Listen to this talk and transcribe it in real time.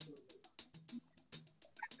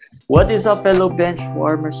What is up, fellow bench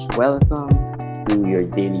warmers? Welcome to your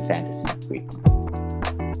daily fantasy quick.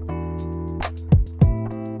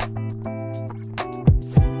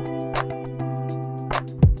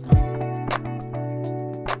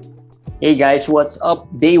 Hey guys, what's up?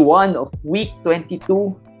 Day 1 of week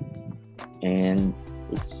 22, and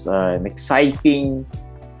it's an exciting.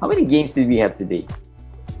 How many games did we have today?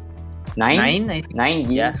 Nine. Nine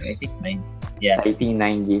games. Yeah, I think 9. Yeah. Exciting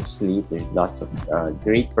 9 game slate. There's lots of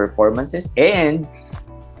great performances, and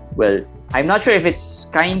well, I'm not sure if it's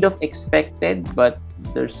kind of expected, but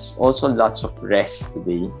there's also lots of rest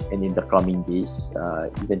today and in the coming days,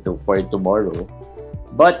 even for tomorrow.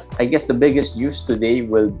 But I guess the biggest news today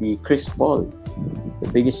will be Chris Paul.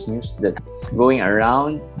 The biggest news that's going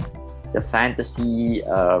around the fantasy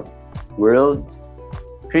world.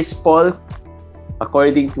 Chris Paul,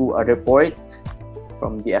 according to a report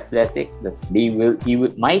from The Athletic, that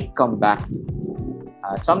might come back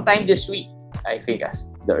sometime this week, I think, as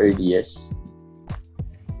the earliest.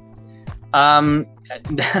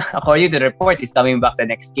 According to the report, he's coming back the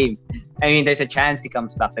next game. I mean, there's a chance he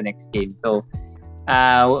comes back the next game. So,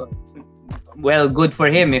 well, good for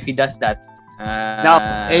him if he does that. Now,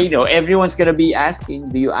 everyone's gonna be asking,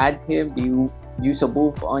 do you add him? Do you use a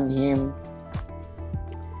move on him?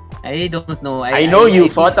 I don't know. I know you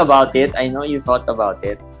thought about it.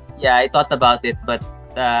 Yeah, I thought about it, but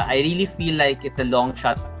I really feel like it's a long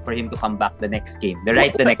shot for him to come back the next game. The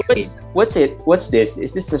next game. What's this?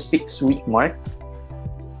 Is this a 6-week mark?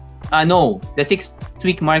 No. The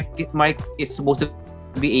 6-week mark is supposed to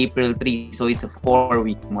be April 3, so it's a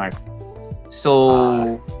 4-week mark.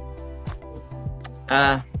 So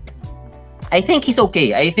I think he's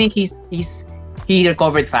okay. I think he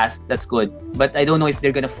recovered fast. That's good. But I don't know if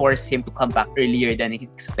they're gonna force him to come back earlier than he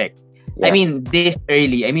expect. Yeah. I mean, this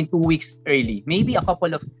early. 2 weeks early. Maybe a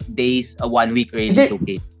couple of days, 1 week early is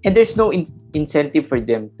okay. And there's no incentive for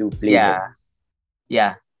them to play.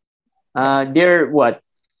 Yeah. They're what?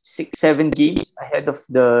 6-7 games ahead of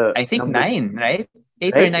the. I think number? 9, right?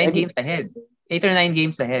 8 or 9 games ahead. 8 or 9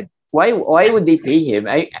 games ahead. Why would they play him?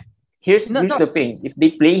 Here's the thing. If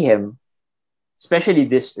they play him, especially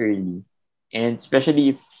this early, and especially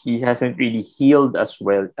if he hasn't really healed as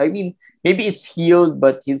well. I mean, maybe it's healed,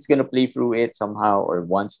 but he's gonna play through it somehow or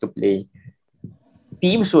wants to play.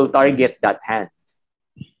 Teams will target that hand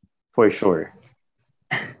for sure.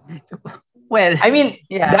 Well, I mean,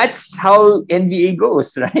 that's how NBA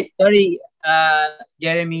goes, right? Sorry,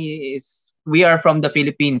 Jeremy, we are from the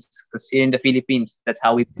Philippines, because here in the Philippines, that's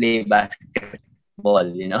how we play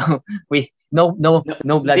basketball. We no blood,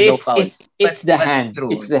 no foul. It's the hand.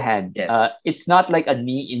 It's the hand. Yes. It's not like a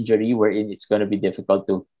knee injury wherein it's gonna be difficult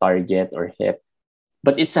to target or hip,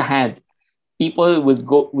 but it's a hand. People would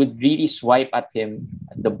really swipe at him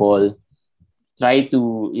at the ball, try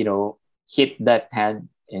to hit that hand,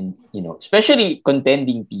 and especially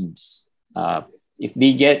contending teams. If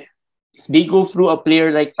they go through a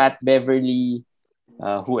player like Pat Beverly,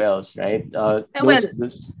 who else, right? Those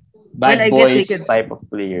bad boys type of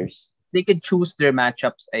players. They could choose their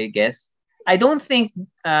matchups, I guess. I don't think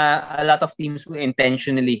a lot of teams will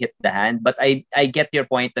intentionally hit the hand, but I get your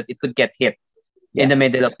point that it could get hit in the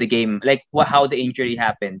middle of the game. Like how the injury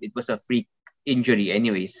happened. It was a freak injury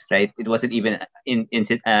anyways, right? It wasn't even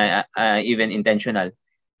even intentional.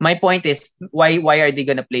 My point is, why are they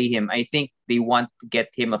gonna play him? I think they want to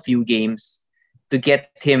get him a few games to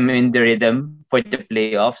get him in the rhythm for the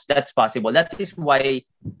playoffs. That's possible. That is why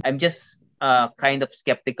I'm just kind of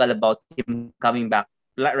skeptical about him coming back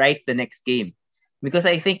right the next game, because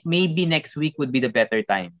I think maybe next week would be the better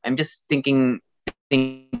time. I'm just thinking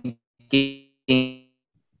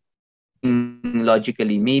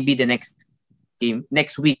logically, maybe the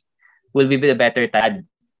next week will be the better time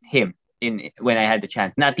him when I had the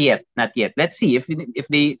chance. Not yet. Let's see if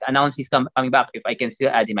they announce he's coming back. If I can still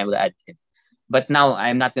add him, I will add him. But now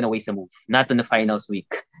I'm not gonna waste a move. Not on the finals week.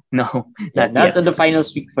 No, not on the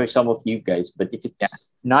finals week for some of you guys. But if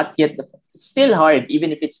it's not yet, it's still hard.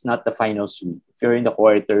 Even if it's not the finals week, if you're in the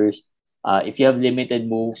quarters, if you have limited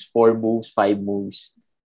moves, 4 moves, 5 moves.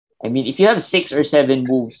 I mean, if you have 6 or 7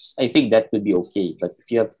 moves, I think that would be okay. But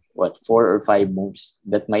if you have 4 or 5 moves,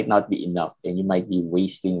 that might not be enough, and you might be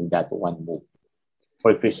wasting that one move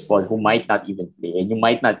for Chris Paul, who might not even play, and you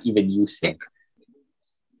might not even use him.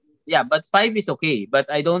 Yeah, but 5 is okay.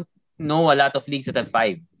 But I don't know a lot of leagues that have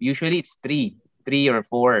 5. Usually it's 3 or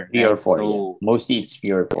 4. 3 or 4. So mostly it's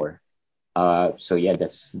 3 or 4. So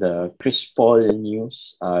that's the Chris Paul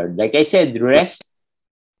news. Like I said, rest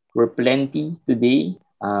were plenty today.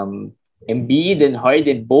 Embiid and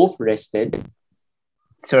Harden both rested.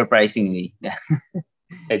 Surprisingly.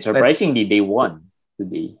 And surprisingly, they won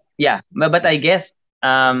today. Yeah, but I guess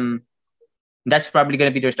that's probably going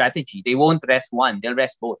to be their strategy. They won't rest one; they'll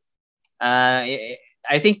rest both.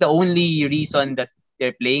 I think the only reason that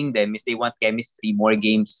they're playing them is they want chemistry, more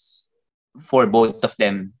games for both of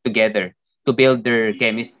them together to build their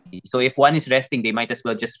chemistry. So if one is resting, they might as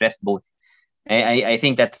well just rest both. I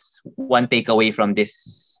think that's one takeaway from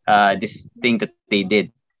this thing that they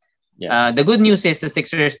did. Yeah. The good news is the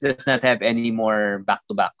Sixers does not have any more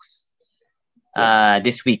back-to-backs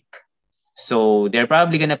this week. So they're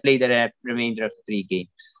probably gonna play the remainder of 3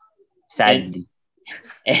 games. Sadly.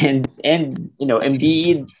 And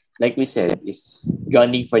Embiid, like we said, is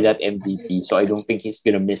gunning for that MVP. So I don't think he's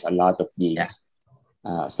gonna miss a lot of Yeah. games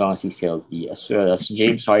as long as he's healthy. As well as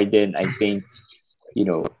James Harden, I think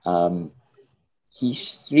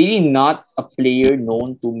he's really not a player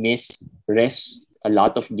known to miss rest a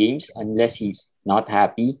lot of games unless he's not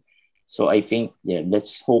happy. So I think,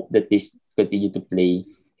 let's hope that they continue to play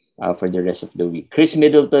for the rest of the week. Chris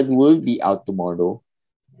Middleton will be out tomorrow.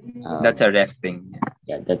 That's a resting.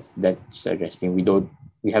 Yeah, that's interesting.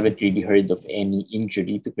 We haven't really heard of any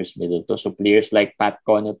injury to Chris Middleton. So players like Pat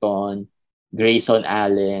Connaughton, Grayson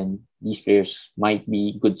Allen, these players might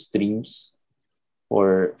be good streams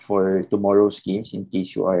for tomorrow's games in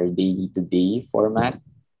case you are daily to day format.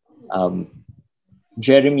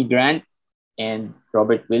 Jeremy Grant and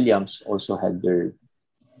Robert Williams also had their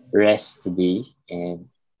rest today, and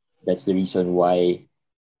that's the reason why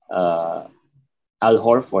Al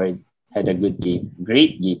Horford had a good game,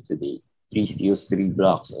 great game today. 3 steals, 3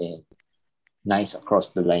 blocks, and nice across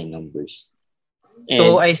the line numbers.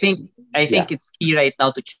 So I think it's key right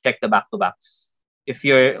now to check the back-to-backs. If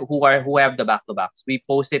you're who have the back-to-backs, we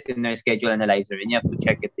post it in our schedule analyzer, and you have to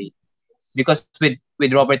check it because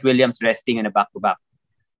with Robert Williams resting in a back-to-back,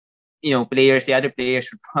 the other players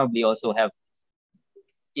should probably also have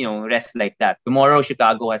rest like that. Tomorrow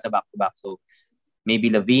Chicago has a back-to-back, so maybe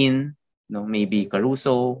Levine, maybe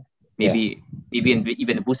Caruso, maybe even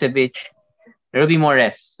Vucevic. There will be more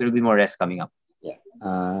rest. There will be more rest coming up. Yeah.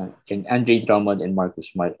 And Andre Drummond and Marcus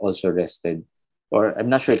Smart also rested. Or I'm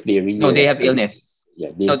not sure if they really No, they rested. have illness.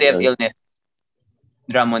 Yeah, they have illness.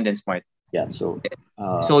 Drummond and Smart. Yeah, so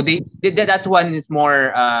that one is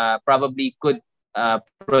more probably could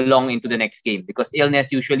prolong into the next game because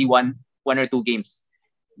illness usually one or 2 games.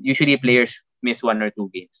 Usually players miss 1 or 2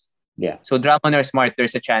 games. Yeah. So Drummond or Smart,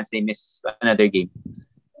 there's a chance they miss another game.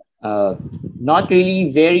 Not really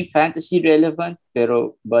very fantasy relevant,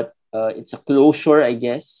 but it's a closure, I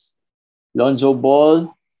guess. Lonzo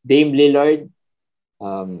Ball, Dame Lillard,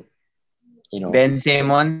 Ben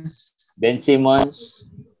Simmons.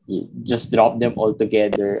 You just drop them all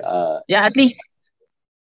together. At least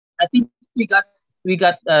we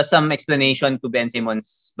got some explanation to Ben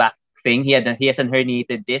Simmons' back thing. He has a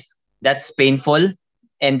herniated disc. That's painful,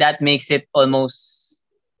 and that makes it almost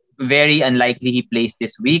very unlikely he plays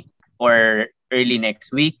this week or early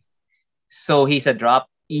next week. So he's a drop,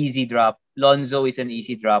 easy drop. Lonzo is an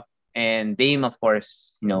easy drop, and Dame, of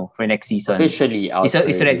course, for next season. Officially out.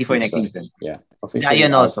 He's ready for next season. Yeah, officially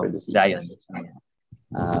Zion out also. for the season. Zion.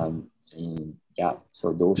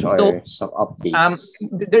 So those are some updates.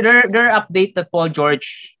 Their update that Paul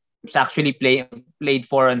George is actually played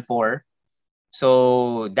 4-on-4.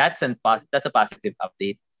 So that's a positive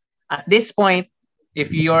update. At this point,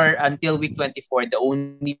 if you're until week 24, the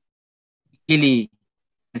only really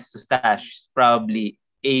to stash is probably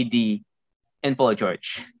AD and Paul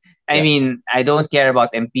George. I mean, I don't care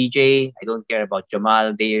about MPJ. I don't care about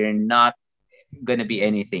Jamal. They're not gonna be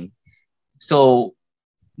anything. So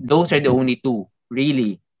those are the only 2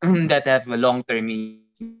 really that have a long-term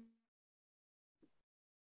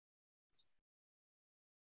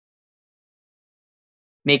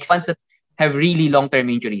makes ones that have really long-term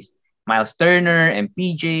injuries. Miles Turner,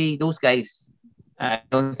 MPJ, those guys, I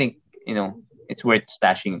don't think it's worth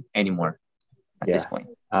stashing anymore at this point.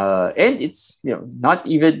 And it's not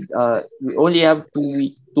even we only have 2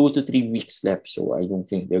 to 3 weeks left, so I don't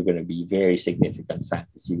think they're gonna be very significant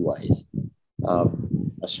fantasy wise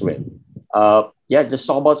as well. Just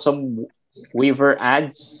talk about some waiver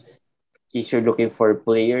ads in case you're looking for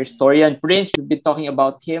players. Torian Prince, we've been talking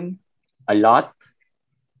about him a lot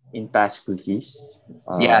in past cookies.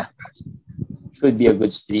 Should be a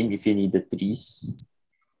good stream if you need the threes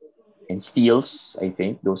and steals. I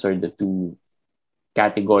think those are the 2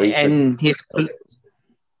 categories. And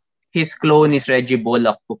his clone is Reggie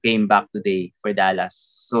Bullock, who came back today for Dallas.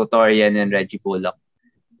 So Torian and Reggie Bullock,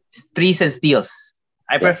 threes and steals.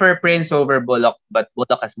 I prefer Prince over Bullock, but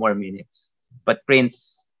Bullock has more minutes. But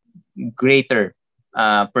Prince, greater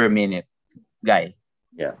per minute guy.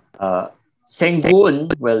 Yeah.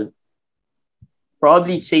 Sengun, well,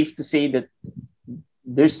 probably safe to say that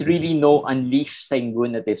there's really no unleashed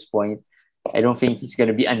Sengun at this point. I don't think he's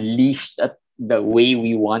gonna be unleashed at the way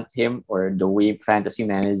we want him or the way fantasy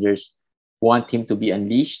managers want him to be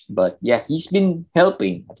unleashed. But yeah, he's been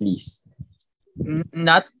helping at least.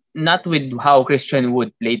 Not with how Christian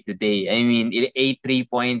Wood played today. I mean, 8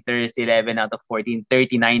 3-pointers, 11 out of 14,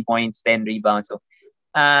 39 points, 10 rebounds. So,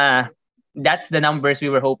 that's the numbers we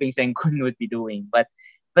were hoping Sengun would be doing. But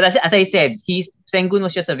as I said, Sengun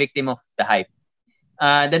was just a victim of the hype.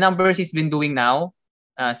 The numbers he's been doing now,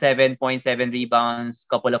 7.7 rebounds,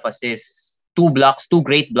 couple of assists, 2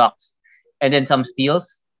 great blocks, and then some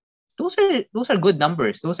steals. Those are good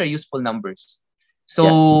numbers. Those are useful numbers.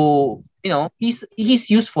 So, he's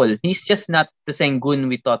useful. He's just not the Sengun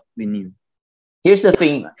we thought we knew. Here's the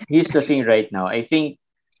thing right now. I think,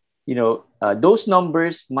 those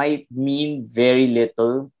numbers might mean very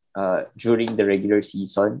little during the regular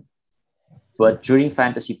season. But during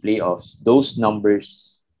fantasy playoffs, those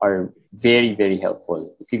numbers are very, very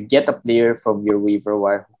helpful. If you get a player from your waiver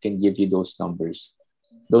wire who can give you those numbers,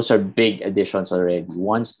 those are big additions already.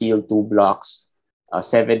 1 steal, 2 blocks,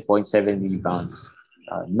 7.7 rebounds.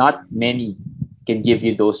 Not many can give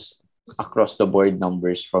you those across the board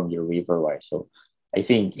numbers from your waiver wire. So I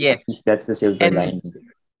think at least that's the silver lining.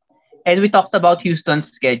 And we talked about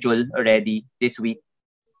Houston's schedule already this week.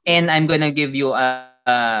 And I'm going to give you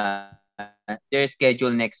their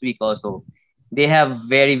schedule next week also. They have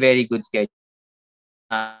very, very good schedule.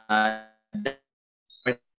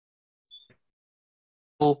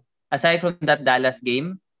 So aside from that Dallas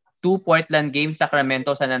game, 2 Portland games,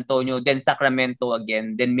 Sacramento, San Antonio, then Sacramento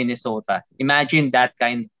again, then Minnesota. Imagine that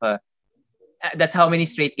kind of... that's how many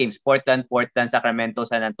straight games. Portland, Sacramento,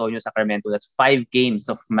 San Antonio, Sacramento. That's 5 games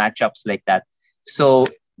of matchups like that. So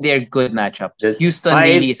they're good matchups. That's Houston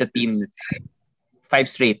really is a team that's 5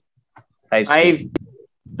 straight. 5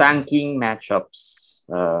 tanking matchups.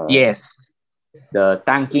 Yes. The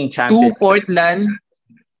tanking champion. 2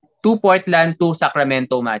 Portland, 2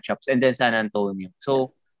 Sacramento matchups, and then San Antonio.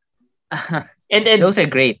 So, and those are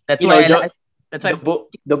great. That's why the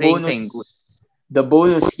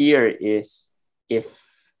bonus here is if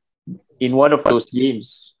in one of those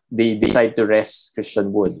games they decide to rest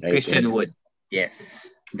Christian Wood, right? Christian Wood,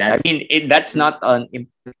 yes. That's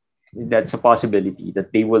a possibility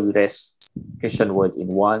that they will rest Christian Wood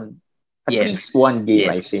in at least one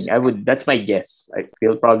game. Yes. I think that's my guess.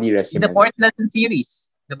 They'll probably rest him in the Portland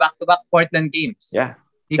series, the back-to-back Portland games. Yeah,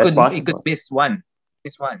 he could miss one.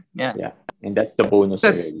 Yeah, and that's the bonus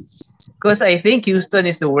already. Because I think Houston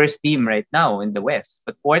is the worst team right now in the West,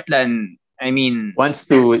 but Portland, I mean, wants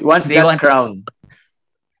that crown.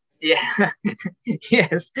 Yeah,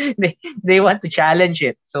 yes, they want to challenge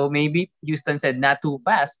it. So maybe Houston said, not too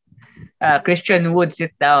fast. Christian Wood,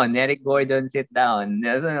 sit down. Eric Gordon, sit down.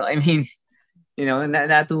 I mean,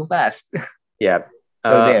 not too fast. Yeah.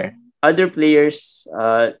 So there. Other players,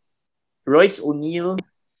 Royce O'Neal,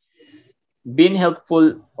 been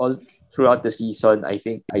helpful all throughout the season. I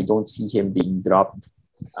think I don't see him being dropped.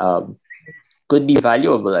 Could be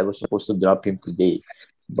valuable. I was supposed to drop him today,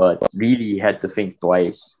 but really had to think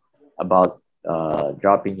twice about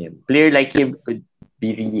dropping him. Player like him could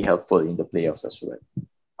be really helpful in the playoffs as well.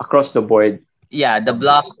 Across the board. Yeah, the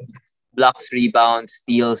blocks, rebounds,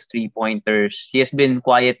 steals, 3-pointers. He has been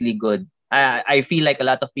quietly good. I feel like a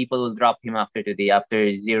lot of people will drop him after today,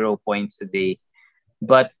 after 0 points today.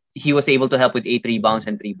 But he was able to help with 8 rebounds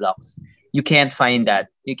and 3 blocks. You can't find that.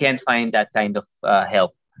 You can't find that kind of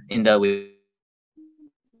help in the...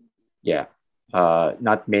 Yeah.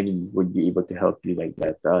 Not many would be able to help you like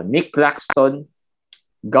that. Nick Claxton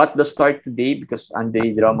got the start today because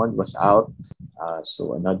Andre Drummond was out.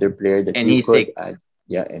 So another player that you could sick. add.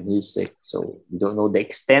 Yeah, and he's sick. So we don't know the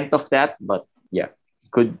extent of that, but yeah,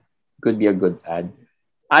 could be a good add.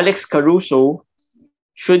 Alex Caruso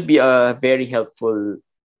should be a very helpful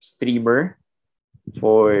streamer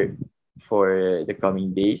for the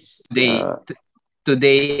coming days.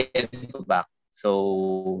 Today and back.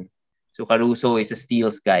 So Caruso is a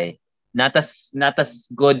steals guy. Not as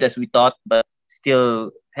good as we thought, but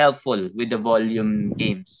still helpful with the volume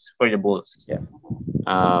games for the Bulls. Yeah.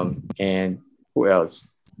 And who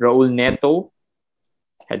else? Raul Neto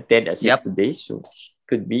had 10 assists today, so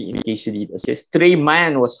could be in case you need assists. Trey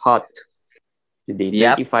Mann was hot today,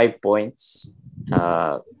 35 points,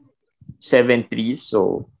 7 threes.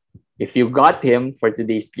 So if you got him for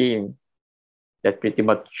today's game, that pretty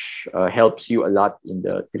much helps you a lot in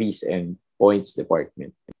the threes and points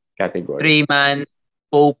department category. Trey Mann,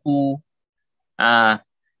 Poku,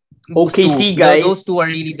 OKC guys. Those two are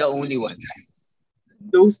really the only ones.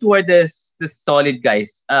 those two are the solid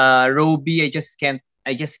guys. Roby, I just can't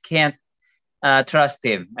trust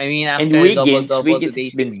him. I mean, And after double Wiggins, double Wiggins has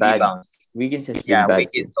today, been six bad. rebounds. Wiggins has been Yeah, bad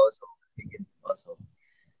too. Wiggins also.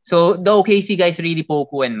 So the OKC guys really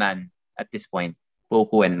Poku and Man at this point.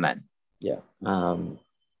 Poku and Man. Yeah.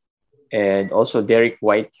 And also Derek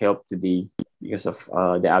White helped today because of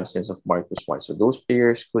the absence of Marcus Smart. So those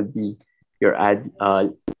players could be your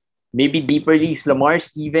maybe deeper leagues. Lamar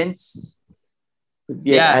Stevens could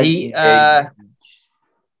be an Yeah, ad he in very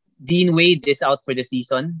Dean Wade is out for the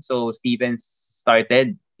season. So Stevens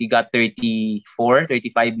started. He got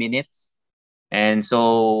 35 minutes. And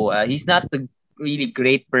so he's not the really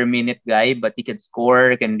great per minute guy, but he can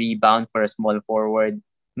score, can rebound for a small forward.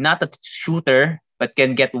 Not a shooter, but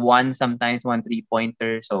can get sometimes one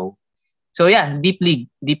 3-pointer. So yeah, deep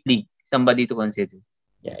league, somebody to consider.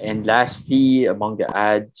 Yeah, and lastly among the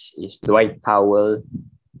ads is Dwight Powell,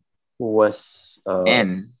 who was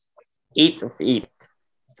And 8 of 8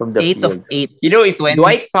 from the 8 of field. 8, You know, if 20.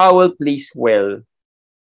 Dwight Powell plays well,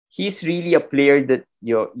 he's really a player that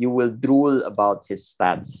you will drool about his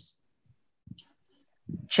stats.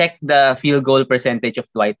 Check the field goal percentage of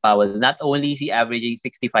Dwight Powell. Not only is he averaging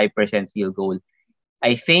 65% field goal,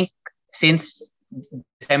 I think since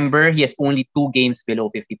December, he has only 2 games below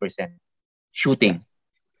 50% shooting.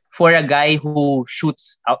 For a guy who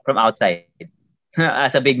shoots out from outside,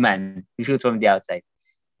 as a big man, he shoots from the outside.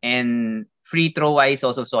 And free throw wise,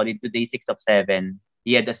 also solid today, 6 of 7.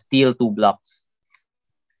 He had a steal, 2 blocks.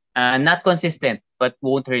 Not consistent, but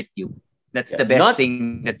won't hurt you. That's the best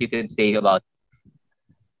thing that you can say about.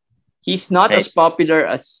 He's not as popular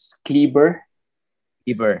as Kleber.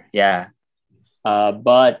 Yeah.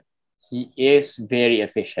 But he is very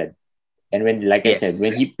efficient. And I said,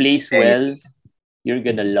 when he plays well, you're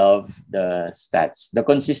gonna love the stats. The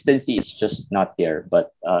consistency is just not there.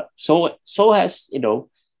 But so has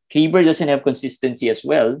Kleber doesn't have consistency as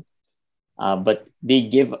well. But they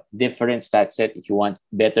give different stat set. If you want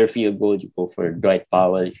better field goal, you go for Dwight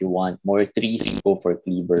Powell. If you want more threes, you go for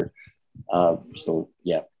Kleber.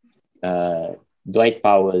 Dwight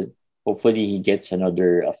Powell. Hopefully, he gets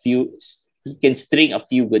he can string a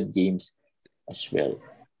few good games as well.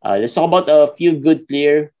 Let's talk about a few good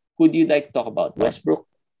player. Who do you like to talk about? Westbrook?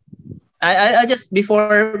 I just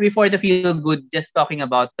before the feel good, just talking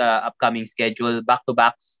about the upcoming schedule,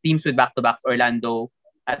 back-to-backs, teams with back-to-backs, Orlando,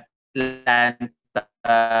 Atlanta,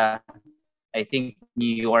 I think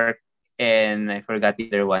New York, and I forgot the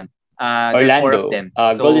other one. There's 4 of them.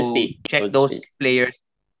 Golden State. Check those players.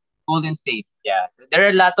 Golden State, yeah. There are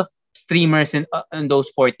a lot of streamers in those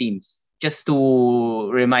 4 teams. Just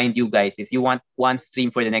to remind you guys, if you want one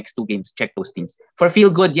stream for the next 2 games, check those teams. For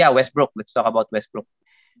feel good, yeah, Westbrook. Let's talk about Westbrook.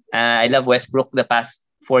 I love Westbrook the past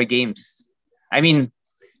 4 games. I mean,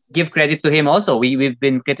 give credit to him also. We've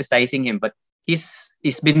been criticizing him, but he's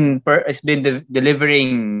been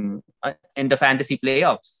delivering in the fantasy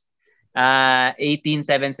playoffs.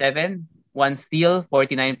 18-7-7, 1 steal,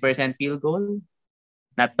 49% field goal.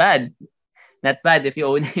 Not bad. Not bad if you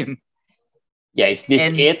own him. Yeah, is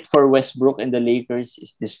this it for Westbrook and the Lakers?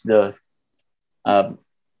 Is this the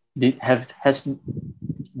did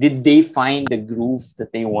they find the groove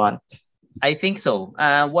that they want? I think so.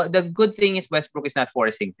 What the good thing is Westbrook is not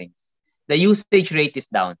forcing things. The usage rate is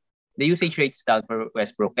down. The usage rate is down for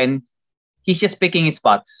Westbrook, and he's just picking his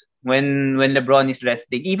spots when LeBron is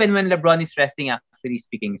resting. Even when LeBron is resting, actually he's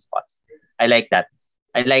picking his spots. I like that.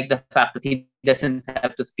 I like the fact that he doesn't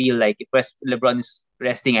have to feel like if LeBron is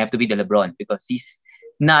resting, I have to be the LeBron, because he's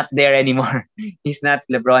not there anymore. He's not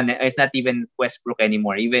LeBron. It's not even Westbrook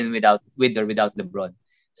anymore, even with or without LeBron.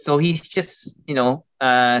 So he's just,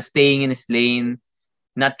 staying in his lane,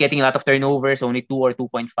 not getting a lot of turnovers, only 2 or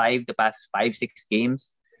 2.5 the past 5-6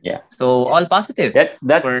 games. Yeah. So all positive. That's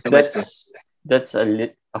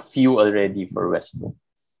a few already for Westbrook.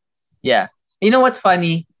 Yeah. You know what's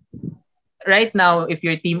funny? Right now, if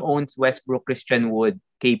your team owns Westbrook, Christian Wood,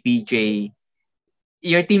 KPJ,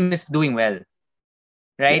 your team is doing well.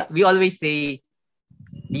 Right? Yeah. We always say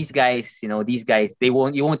these guys, you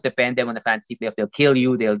won't depend them on the fantasy playoff. They'll kill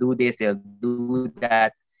you, they'll do this, they'll do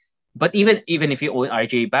that. But even if you own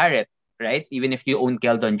RJ Barrett, right? Even if you own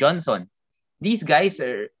Keldon Johnson, these guys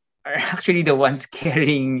are actually the ones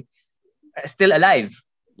carrying still alive.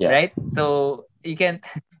 Yeah. Right? So you can't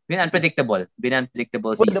been unpredictable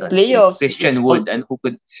season. The playoffs, Christian Wood and who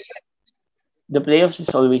could. The playoffs is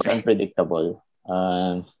always unpredictable.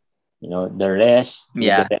 The rest,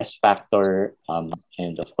 the rest factor,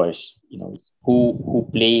 and of course, who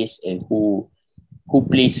plays and who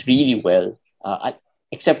plays really well.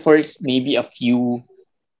 Except for maybe a few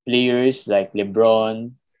players like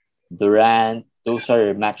LeBron, Durant, those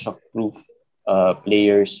are matchup proof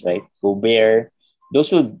players, right? Gobert,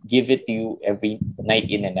 those will give it to you every night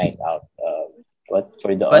in and night out. But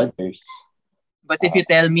for the But others, but uh, if you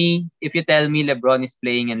tell me LeBron is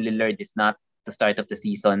playing and Lillard is not the start of the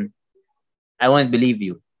season, I won't believe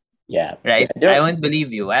you. yeah, Right? there, I won't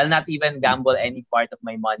believe you. I'll not even gamble any part of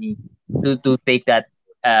my money to take that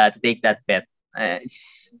bet.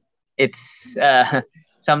 It's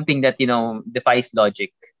something that defies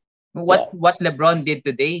logic. yeah, What LeBron did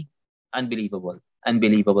today, unbelievable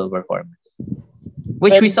performance,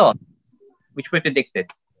 which but we saw, which we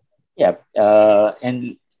predicted. yeah,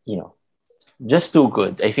 and you know, just too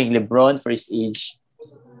good. I think LeBron for his age,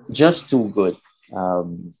 just too good.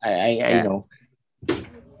 I Yeah, know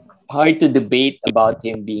hard to debate about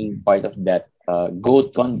him being part of that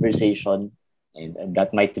GOAT conversation, and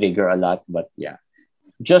that might trigger a lot. But yeah,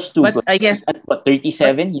 just too but good. I guess At what but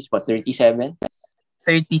 37? He's what 37?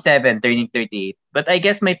 37 turning 38. But I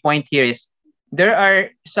guess my point here is there are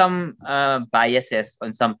some biases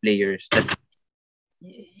on some players that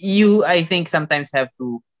you I think sometimes have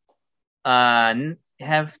to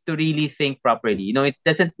really think properly. It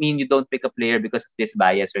doesn't mean you don't pick a player because of this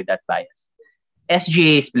bias or that bias.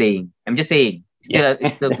 SGA is playing. I'm just saying, Yeah,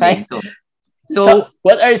 still playing. right. So, So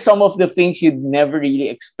what are some of the things you'd never really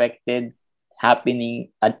expected happening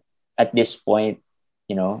at this point?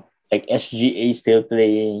 You know, like SGA still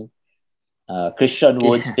playing, Christian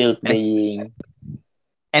Wood still and playing,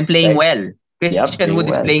 playing right? well. Yep, Christian playing Wood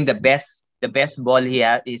is well. playing the best ball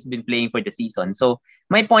he's been playing for the season. So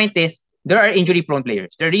my point is there are injury prone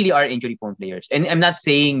players. There really are injury prone players. And I'm not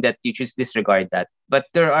saying that you should disregard that. But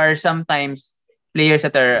there are sometimes players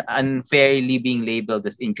that are unfairly being labeled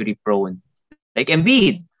as injury prone. Like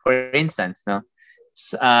Embiid, for instance, no?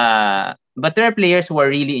 But there are players who are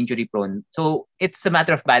really injury prone. So it's a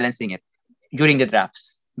matter of balancing it during the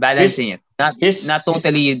drafts. Here's Balancing it. Not here's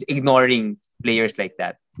totally ignoring players like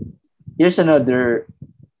that. here's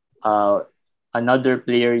uh another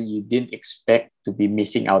player you didn't expect to be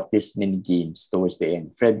missing out this many games towards the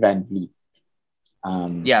end. Fred VanVleet.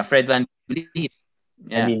 Um, Yeah, Fred Van Vliet. I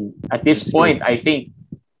Yeah, mean, at this that's true. point, I think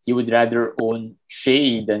you would rather own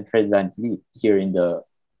Shea than Fred VanVleet here in the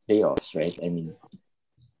playoffs, right? I mean,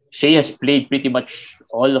 Shea has played pretty much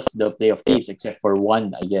all of the playoff games except for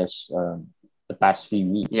one, I guess, the past few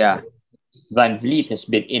weeks. Yeah. But Van Vliet has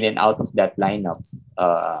been in and out of that lineup.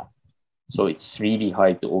 So it's really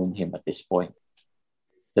hard to own him at this point.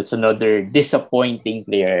 That's another disappointing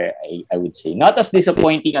player, I would say. Not as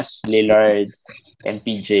disappointing as Lillard and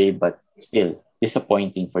PJ, but still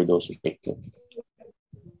disappointing for those who picked him.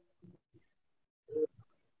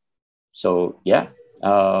 So yeah.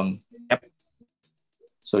 Yep.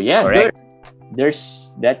 So yeah, Correct.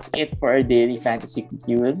 that's it for our daily fantasy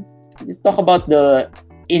conclusion. Talk about the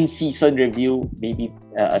in-season review, maybe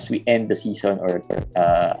as we end the season, or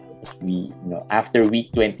as we after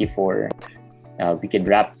week 24, we can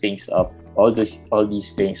wrap things up. All these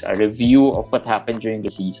things, a review of what happened during the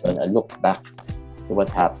season, a look back to what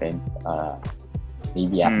happened,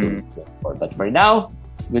 maybe after week 24. But for now,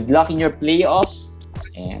 good luck in your playoffs,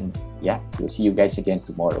 and yeah, we'll see you guys again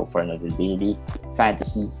tomorrow for another daily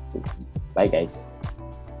fantasy. Bye, guys.